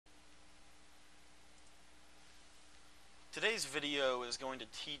Today's video is going to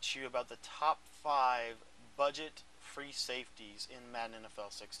teach you about the top 5 budget free safeties in Madden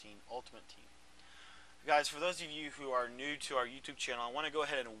NFL 16 Ultimate Team. Guys, for those of you who are new to our YouTube channel, I want to go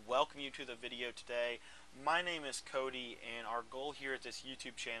ahead and welcome you to the video today. My name is Cody, and our goal here at this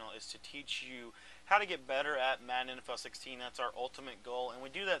YouTube channel is to teach you how to get better at Madden NFL 16. That's our ultimate goal, and we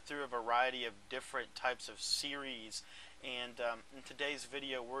do that through a variety of different types of series. And in today's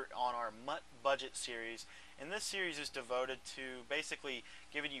video, we're on our MUT budget series, and this series is devoted to basically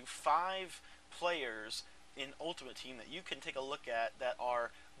giving you 5 players in Ultimate Team that you can take a look at that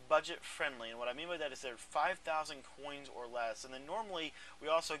are budget friendly. And what I mean by that is they're 5,000 coins or less. And then normally we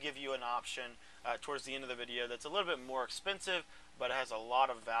also give you an option towards the end of the video that's a little bit more expensive, but it has a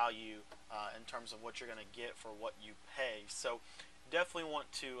lot of value in terms of what you're going to get for what you pay. So definitely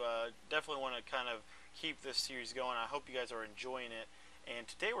want to kind of keep this series going. I hope you guys are enjoying it. And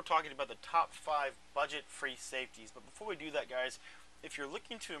today we're talking about the top 5 budget free safeties. But before we do that, guys, if you're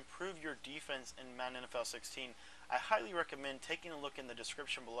looking to improve your defense in Madden NFL 16, I highly recommend taking a look in the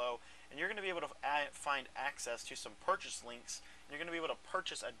description below, and you're going to be able to find access to some purchase links, and you're going to be able to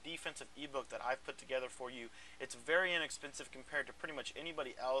purchase a defensive ebook that I've put together for you. It's very inexpensive compared to pretty much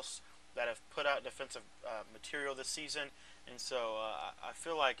anybody else that have put out defensive material this season, and so I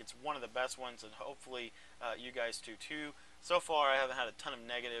feel like it's one of the best ones, and hopefully you guys do too. So far I haven't had a ton of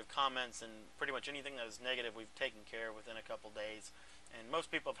negative comments, and pretty much anything that is negative we've taken care of within a couple days. And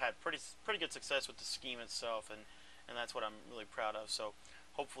most people have had pretty good success with the scheme itself, and that's what I'm really proud of. So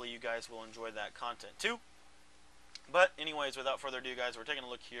hopefully you guys will enjoy that content too. But anyways, without further ado, guys, we're taking a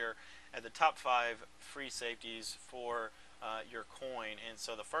look here at the top 5 free safeties for your coin. And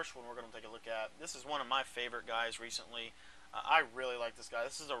so the first one we're going to take a look at, this is one of my favorite guys recently. I really like this guy.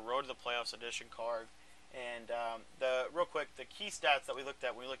 This is a Road to the Playoffs edition card. And real quick, the key stats that we looked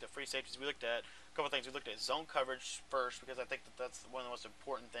at when we looked at free safeties, we looked at a couple things. We looked at zone coverage first, because I think that's one of the most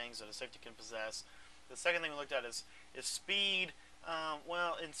important things that a safety can possess. The second thing we looked at is speed.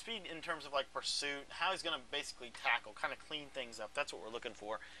 In speed in terms of like pursuit, how he's going to basically tackle, kind of clean things up. That's what we're looking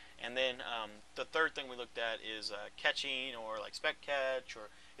for. And then the third thing we looked at is catching, or like spec catch,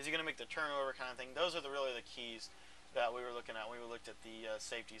 or is he going to make the turnover kind of thing. Those are really the keys that we were looking at when we looked at the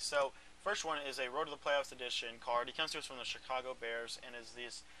safeties. So first one is a Road to the Playoffs edition card. He comes to us from the Chicago Bears, and it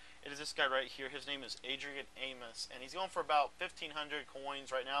is this guy right here. His name is Adrian Amos, and he's going for about 1,500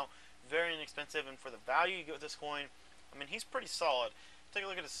 coins right now. Very inexpensive, and for the value you get with this coin, I mean, he's pretty solid. Take a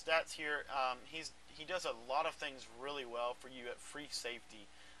look at his stats here. He does a lot of things really well for you at free safety.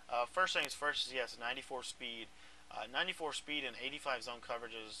 First things first is he has 94 speed. 94 speed and 85 zone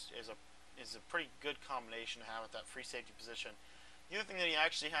coverage is a pretty good combination to have at that free safety position. The other thing that he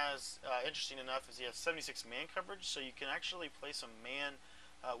actually has, interesting enough, is he has 76 man coverage, so you can actually play some man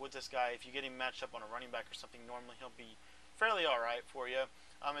with this guy. If you get him matched up on a running back or something, normally he'll be fairly alright for you.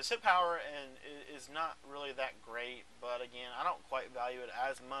 His hit power is not really that great, but again, I don't quite value it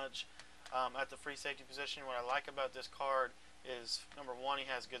as much at the free safety position. What I like about this card is, number one, he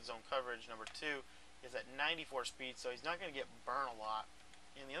has good zone coverage. Number two, is at 94 speed, so he's not going to get burned a lot.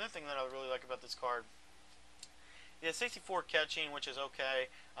 And the other thing that I really like about this card, he has 64 catching, which is okay.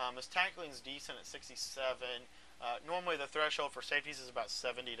 His tackling is decent at 67. Normally the threshold for safeties is about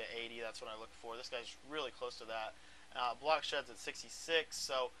 70 to 80. That's what I look for. This guy's really close to that. Block sheds at 66.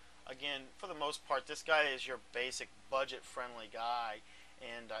 So again, for the most part, this guy is your basic budget-friendly guy,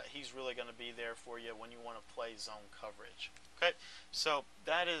 and he's really going to be there for you when you want to play zone coverage. Okay, so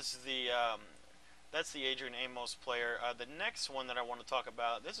that is that's the Adrian Amos player. The next one that I want to talk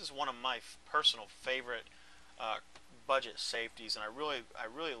about, this is one of my personal favorite budget safeties, and I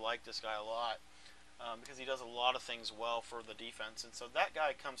really like this guy a lot because he does a lot of things well for the defense. And so that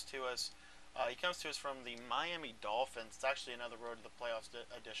guy comes to us. He comes to us from the Miami Dolphins. It's actually another Road to the Playoffs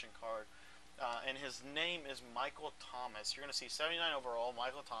edition card, and his name is Michael Thomas. You're going to see 79 overall,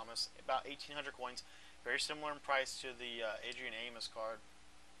 Michael Thomas, about 1,800 coins, very similar in price to the Adrian Amos card.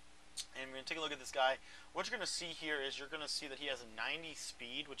 And we're going to take a look at this guy. What you're going to see here is you're going to see that he has a 90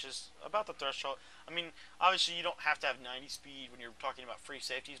 speed, which is about the threshold. I mean, obviously you don't have to have 90 speed when you're talking about free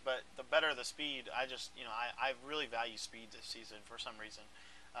safeties, but the better the speed, I really value speed this season for some reason.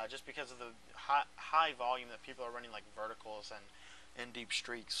 Just because of the high volume that people are running, like verticals and deep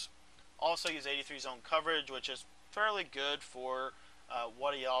streaks. Also, he has 83 zone coverage, which is fairly good for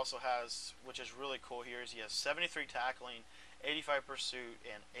what he also has, which is really cool here, is he has 73 tackling, 85 pursuit,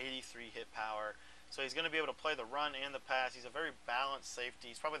 and 83 hit power. So he's going to be able to play the run and the pass. He's a very balanced safety.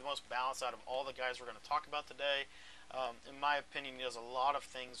 He's probably the most balanced out of all the guys we're going to talk about today. In my opinion, he does a lot of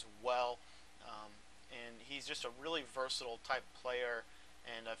things well, and he's just a really versatile type player.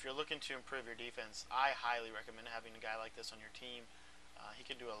 And if you're looking to improve your defense, I highly recommend having a guy like this on your team. He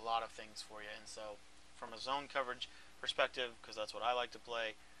can do a lot of things for you. And so from a zone coverage perspective, because that's what I like to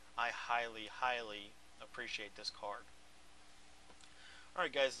play, I highly, highly appreciate this card.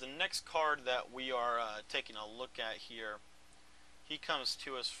 Alright guys, the next card that we are taking a look at here, he comes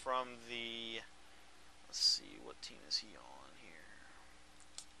to us from the, let's see, what team is he on here?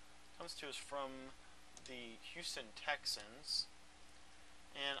 Comes to us from the Houston Texans.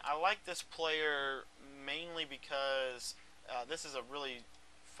 And I like this player mainly because this is a really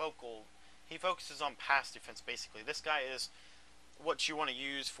he focuses on pass defense basically. This guy is what you want to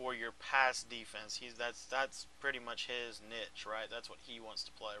use for your pass defense. That's pretty much his niche, right? That's what he wants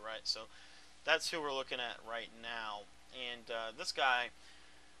to play, right? So that's who we're looking at right now. And this guy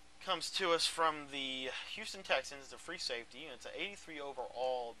comes to us from the Houston Texans, the free safety, and it's an 83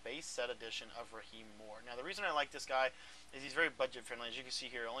 overall base set edition of Raheem Moore. Now the reason I like this guy is he's very budget friendly. As you can see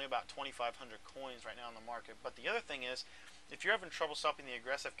here, only about 2,500 coins right now on the market. But the other thing is, if you're having trouble stopping the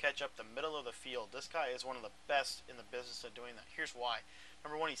aggressive catch up the middle of the field, this guy is one of the best in the business of doing that. Here's why.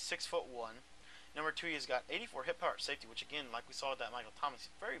 Number one, he's 6'1". Number two, he's got 84 hip power safety, which again, like we saw with that Michael Thomas,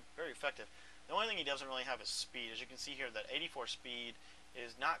 he's very, very effective. The only thing he doesn't really have is speed. As you can see here, that 84 speed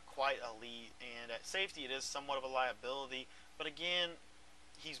is not quite elite, and at safety it is somewhat of a liability, but again,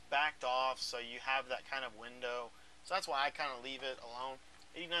 he's backed off, so you have that kind of window. So that's why I kind of leave it alone.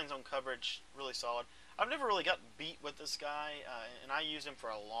 89 zone coverage, really solid. I've never really gotten beat with this guy, and I used him for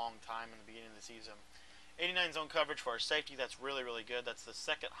a long time in the beginning of the season. 89 zone coverage for our safety, that's really, really good. That's the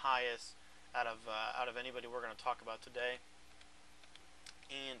second highest out of anybody we're going to talk about today.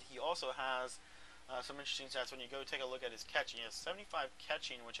 And he also has some interesting stats when you go take a look at his catching. He has 75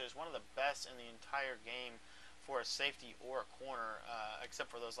 catching, which is one of the best in the entire game for a safety or a corner, except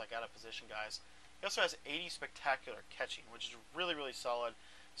for those like out of position guys. He also has 80 spectacular catching, which is really, really solid.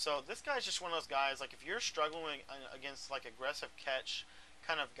 So this guy's just one of those guys, like if you're struggling against like aggressive catch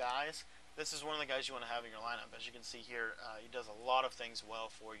kind of guys, this is one of the guys you want to have in your lineup. As you can see here, he does a lot of things well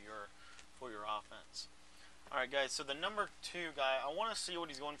for your offense. Alright guys, so the number 2 guy, I want to see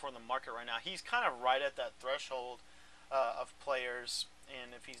what he's going for in the market right now. He's kind of right at that threshold of players,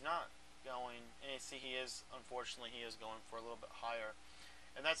 and if he's not going, and you see unfortunately he is going for a little bit higher.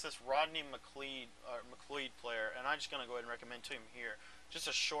 And that's this Rodney McLeod player, and I'm just going to go ahead and recommend to him here. Just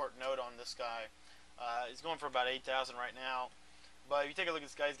a short note on this guy. He's going for about 8,000 right now. But if you take a look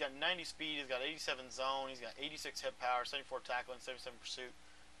at this guy, he's got 90 speed, he's got 87 zone, he's got 86 hip power, 74 tackling, 77 pursuit,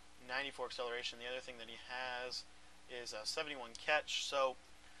 94 acceleration. The other thing that he has is a 71 catch. So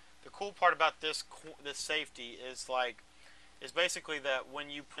the cool part about this safety is basically that when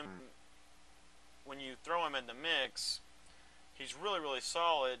you throw him in the mix, he's really, really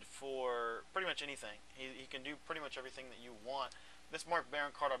solid for pretty much anything. He can do pretty much everything that you want. This Mark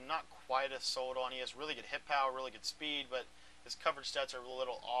Barron card I'm not quite as sold on. He has really good hip power, really good speed, but his coverage stats are a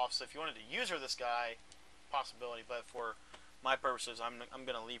little off. So if you wanted to user this guy, possibility. But for my purposes, I'm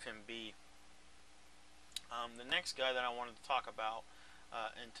going to leave him be. The next guy that I wanted to talk about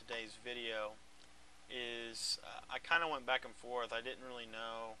in today's video is I kind of went back and forth. I didn't really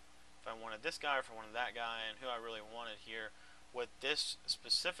know if I wanted this guy or if I wanted that guy, and who I really wanted here with this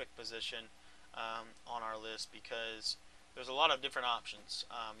specific position on our list, because there's a lot of different options.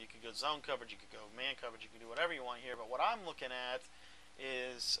 You could go zone coverage, you could go man coverage, you could do whatever you want here, but what I'm looking at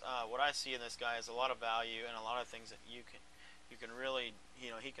is what I see in this guy is a lot of value and a lot of things that you can really,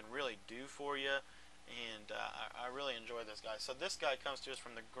 he can really do for you, and I really enjoy this guy. So this guy comes to us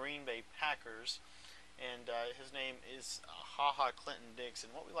from the Green Bay Packers, and his name is Clinton Dix.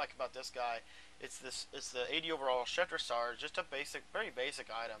 And what we like about this guy, it's the 80 overall Schefter Star, just a very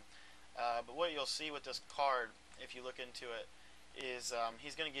basic item. But what you'll see with this card, if you look into it, is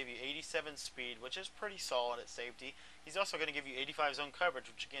he's going to give you 87 speed, which is pretty solid at safety. He's also going to give you 85 zone coverage,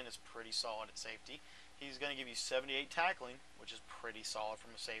 which again is pretty solid at safety. He's going to give you 78 tackling, which is pretty solid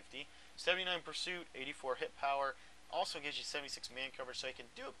from a safety. 79 pursuit, 84 hit power. Also gives you 76 man coverage, so he can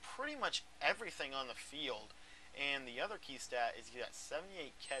do pretty much everything on the field. And the other key stat is he got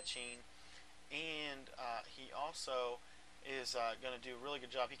 78 catching, and he also is going to do a really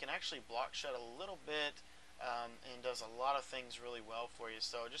good job. He can actually block shed a little bit, and does a lot of things really well for you.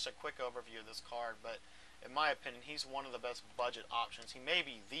 So just a quick overview of this card, but in my opinion, he's one of the best budget options. He may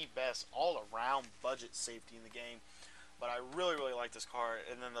be the best all-around budget safety in the game, but I really, really like this card.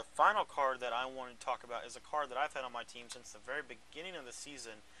 And then the final card that I want to talk about is a card that I've had on my team since the very beginning of the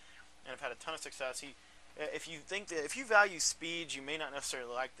season, and I've had a ton of success. If you value speed, you may not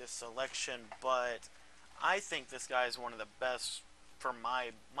necessarily like this selection, but I think this guy is one of the best for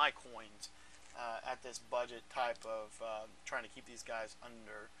my coins. at this budget type of trying to keep these guys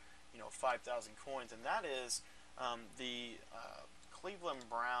under 5,000 coins, and that is the Cleveland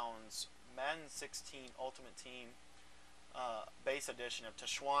Browns Madden 16 Ultimate Team base edition of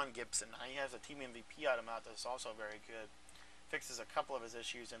Tashawn Gibson. Now, he has a team MVP item out that's also very good. Fixes a couple of his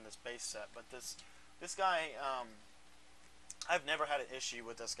issues in this base set, but this guy, I've never had an issue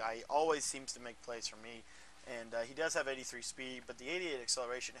with this guy. He always seems to make plays for me, and he does have 83 speed, but the 88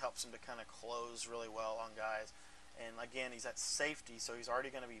 acceleration helps him to kind of close really well on guys. And again, he's at safety, so he's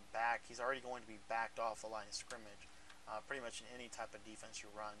already going to be back. He's already going to be backed off the line of scrimmage, pretty much in any type of defense you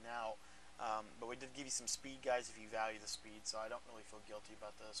run. Now, but we did give you some speed, guys, if you value the speed, so I don't really feel guilty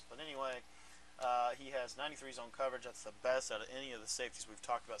about this. But anyway, he has 93 zone coverage. That's the best out of any of the safeties we've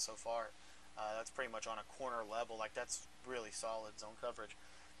talked about so far. That's pretty much on a corner level. Like, that's really solid zone coverage.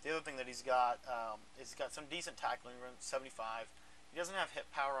 The other thing that he's got is he's got some decent tackling room, 75. He doesn't have hip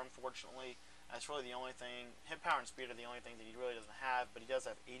power, unfortunately. That's really the only thing. Hip power and speed are the only thing that he really doesn't have, but he does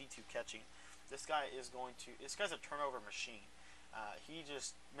have 82 catching. This guy's a turnover machine. He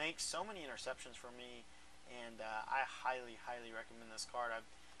just makes so many interceptions for me, and I highly, highly recommend this card. I've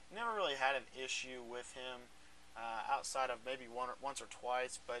never really had an issue with him outside of maybe once or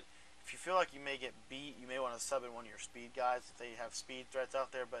twice, but if you feel like you may get beat, you may want to sub in one of your speed guys if they have speed threats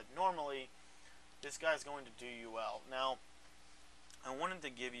out there, but normally this guy's going to do you well. Now, I wanted to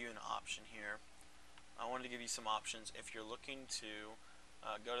give you an option here. I wanted to give you some options if you're looking to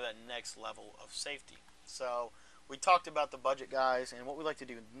go to that next level of safety. So we talked about the budget guys, and what we like to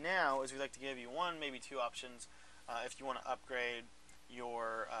do now is we like to give you one, maybe two options if you want to upgrade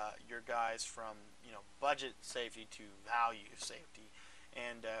your guys from budget safety to value safety.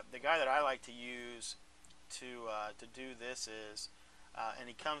 And the guy that I like to use to do this is, and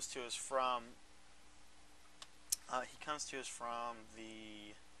he comes to us from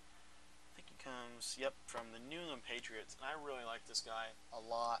from the New England Patriots, and I really like this guy a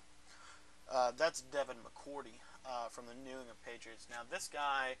lot. That's Devin McCourty from the New England Patriots. Now, this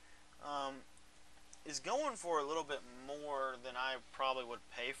guy is going for a little bit more than I probably would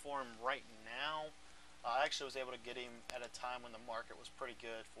pay for him right now. I actually was able to get him at a time when the market was pretty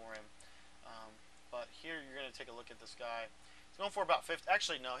good for him. But here you're going to take a look at this guy. He's going for about 50.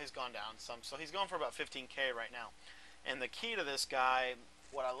 Actually, no, he's gone down some. So he's going for about 15K right now. And the key to this guy,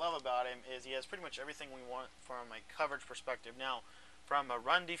 what I love about him, is he has pretty much everything we want from a coverage perspective. Now, from a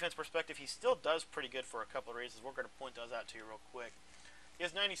run defense perspective, he still does pretty good for a couple of reasons. We're going to point those out to you real quick. He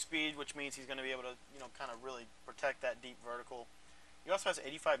has 90 speed, which means he's going to be able to, kind of really protect that deep vertical. He also has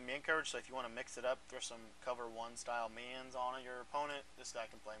 85 man coverage, so if you want to mix it up, throw some cover one style mans on your opponent, this guy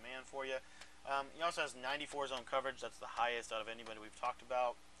can play man for you. He also has 94 zone coverage. That's the highest out of anybody we've talked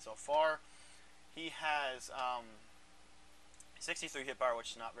about so far. He has 63 hit power,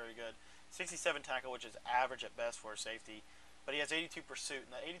 which is not very good. 67 tackle, which is average at best for a safety. But he has 82 pursuit,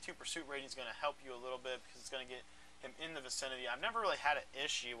 and the 82 pursuit rating is going to help you a little bit because it's going to get him in the vicinity. I've never really had an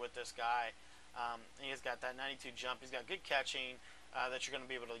issue with this guy. He's got that 92 jump. He's got good catching that you're going to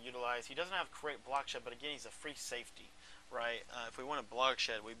be able to utilize. He doesn't have great block shed, but again, he's a free safety, right? If we want a block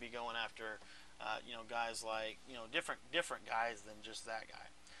shed, we'd be going after, guys like, different guys than just that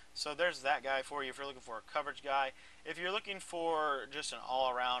guy. So there's that guy for you if you're looking for a coverage guy. If you're looking for just an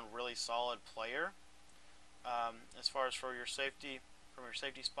all-around really solid player, as far as for your safety, from your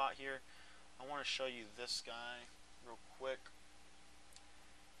safety spot here, I want to show you this guy real quick.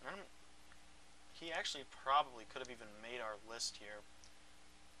 He actually probably could have even made our list here.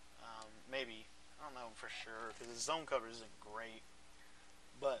 Maybe. I don't know for sure because his zone coverage isn't great.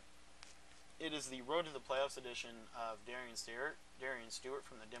 But it is the Road to the Playoffs edition of Darian Stewart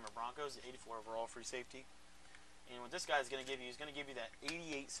from the Denver Broncos, the 84 overall free safety. And what this guy is going to give you, he's going to give you that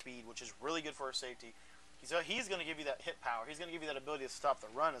 88 speed, which is really good for a safety. He's going to give you that hit power. He's going to give you that ability to stop the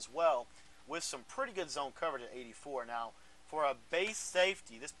run as well with some pretty good zone coverage at 84. Now, for a base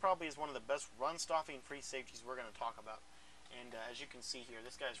safety, this probably is one of the best run-stopping free safeties we're going to talk about. And as you can see here,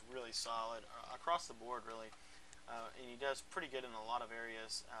 this guy's really solid across the board, really. And he does pretty good in a lot of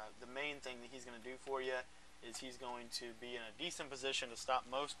areas. The main thing that he's going to do for you is he's going to be in a decent position to stop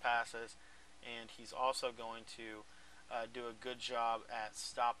most passes, and he's also going to do a good job at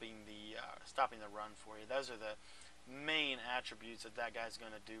stopping the run for you. Those are the main attributes that guy's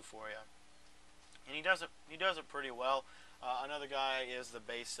going to do for you, and he does it pretty well. Another guy is the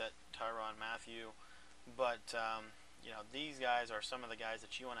base set Tyrann Mathieu, but these guys are some of the guys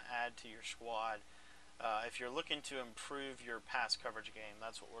that you want to add to your squad. If you're looking to improve your pass coverage game,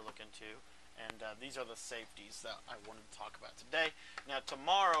 that's what we're looking to. And these are the safeties that I wanted to talk about today. Now,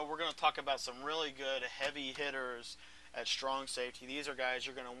 tomorrow, we're going to talk about some really good heavy hitters at strong safety. These are guys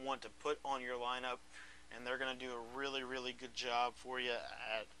you're going to want to put on your lineup, and they're going to do a really, really good job for you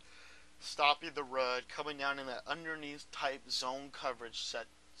at stopping the run, coming down in that underneath type zone coverage set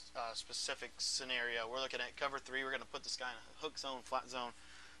specific scenario. We're looking at cover 3. We're going to put this guy in a hook zone, flat zone.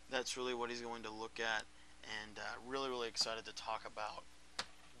 That's really what he's going to look at, and really, really excited to talk about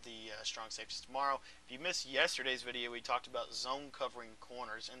the strong safeties tomorrow. If you missed yesterday's video, we talked about zone covering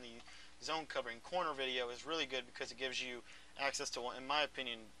corners, and the zone covering corner video is really good because it gives you access to, in my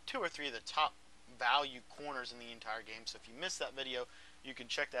opinion, 2 or 3 of the top value corners in the entire game. So if you missed that video, you can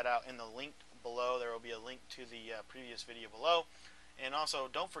check that out in the link below. There will be a link to the previous video below. And also,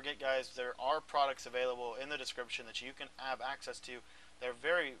 don't forget, guys, there are products available in the description that you can have access to. They're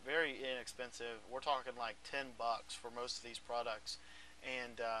very, very inexpensive. We're talking like $10 for most of these products.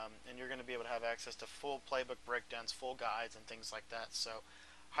 And you're going to be able to have access to full playbook breakdowns, full guides, and things like that. So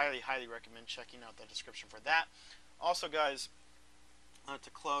highly, highly recommend checking out the description for that. Also, guys, to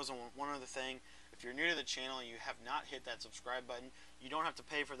close on one other thing, if you're new to the channel and you have not hit that subscribe button, you don't have to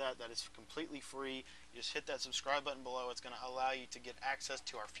pay for that. That is completely free. You just hit that subscribe button below. It's going to allow you to get access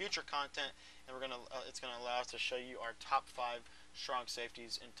to our future content, and it's going to allow us to show you our top 5 strong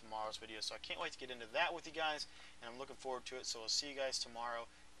safeties in tomorrow's video. So I can't wait to get into that with you guys, and I'm looking forward to it. So we'll see you guys tomorrow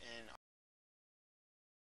in